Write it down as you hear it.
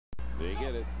They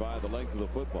get it by the length of the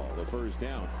football. The first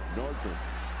down. Nordgren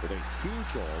with a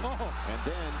huge hold. And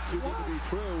then, too good to be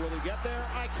true. Will he get there?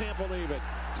 I can't believe it.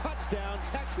 Touchdown,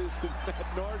 Texas, and Matt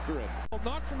Nordgren. Well,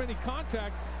 not from any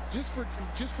contact, just with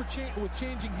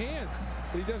changing hands.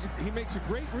 But he makes a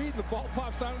great read. The ball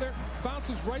pops out of there,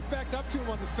 bounces right back up to him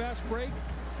on the fast break,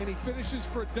 and he finishes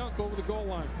for a dunk over the goal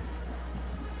line.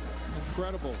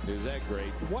 Incredible. Is that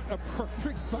great? What a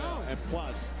perfect bounce. And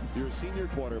plus, you're a senior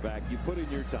quarterback. You put in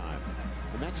your time.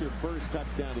 And that's your first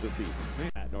touchdown of the season.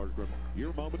 Matt Nordgren,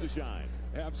 your moment to shine.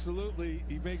 Absolutely.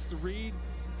 He makes the read.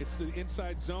 It's the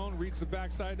inside zone, reads the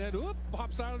backside net,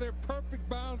 pops out of there, perfect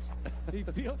bounce. He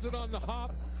fields it on the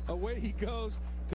hop. Away he goes.